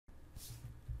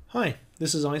Hi,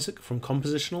 this is Isaac from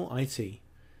Compositional IT.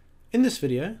 In this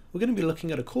video, we're going to be looking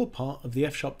at a core part of the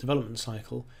F# development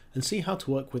cycle and see how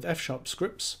to work with F#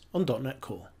 scripts on .NET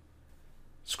Core.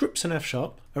 Scripts in F#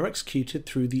 are executed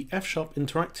through the F#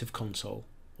 Interactive Console,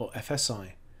 or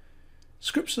FSI.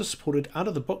 Scripts are supported out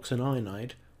of the box in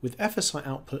Ironide, with FSI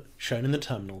output shown in the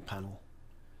terminal panel.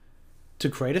 To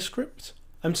create a script,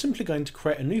 I'm simply going to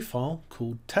create a new file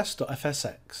called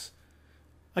test.fsx.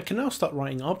 I can now start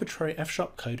writing arbitrary F#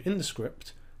 code in the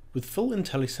script with full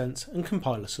IntelliSense and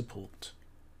compiler support.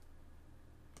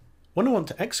 When I want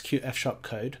to execute F#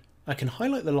 code, I can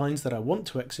highlight the lines that I want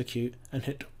to execute and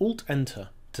hit Alt-Enter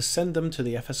to send them to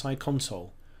the FSI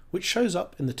console, which shows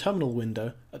up in the terminal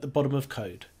window at the bottom of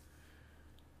code.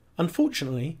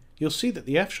 Unfortunately, you'll see that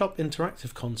the F#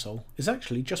 Interactive Console is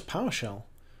actually just PowerShell.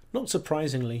 Not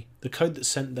surprisingly, the code that's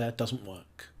sent there doesn't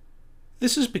work.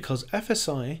 This is because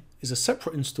FSI is a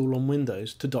separate install on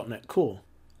Windows to .NET Core,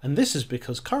 and this is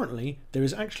because currently there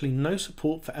is actually no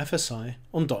support for FSI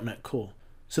on .NET Core.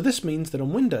 So this means that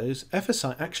on Windows,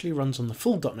 FSI actually runs on the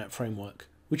full .NET framework,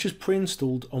 which is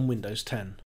pre-installed on Windows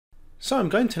 10. So I'm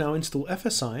going to now install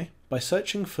FSI by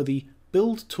searching for the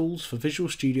Build Tools for Visual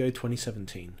Studio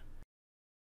 2017.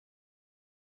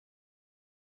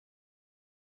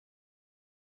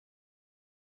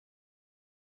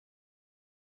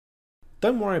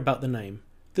 Don't worry about the name,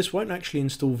 this won't actually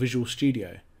install Visual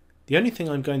Studio. The only thing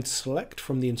I'm going to select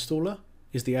from the installer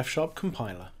is the F#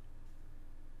 compiler.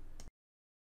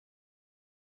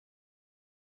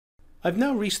 I've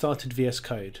now restarted VS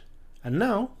Code, and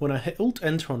now when I hit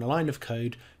Alt-Enter on a line of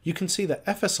code, you can see that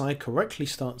FSI correctly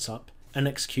starts up and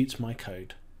executes my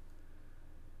code.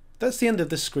 That's the end of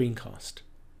this screencast.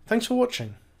 Thanks for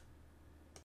watching.